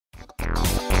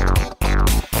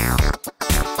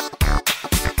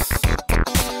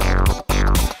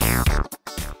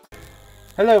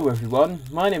Hello everyone,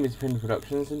 my name is Pinder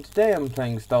Productions and today I'm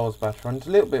playing Star Wars Battlefront, a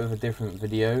little bit of a different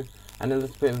video and a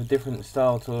little bit of a different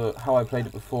style to how I played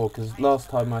it before, because last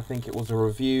time I think it was a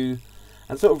review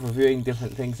and sort of reviewing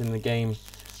different things in the game.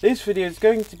 This video is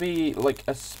going to be like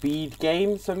a speed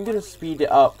game, so I'm going to speed it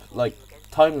up like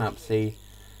time-lapsey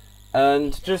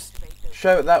and just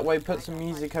show it that way, put some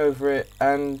music over it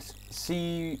and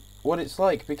see what it's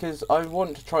like, because I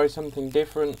want to try something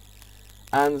different.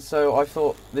 And so I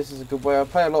thought this is a good way. I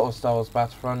play a lot of Star Wars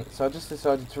Battlefront, so I just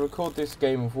decided to record this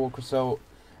game of Walk Assault.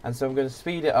 And so I'm going to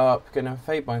speed it up, going to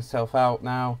fade myself out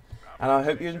now. And I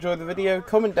hope you enjoy the video.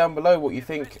 Comment down below what you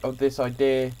think of this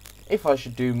idea, if I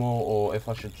should do more or if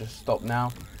I should just stop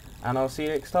now. And I'll see you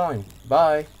next time.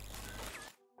 Bye!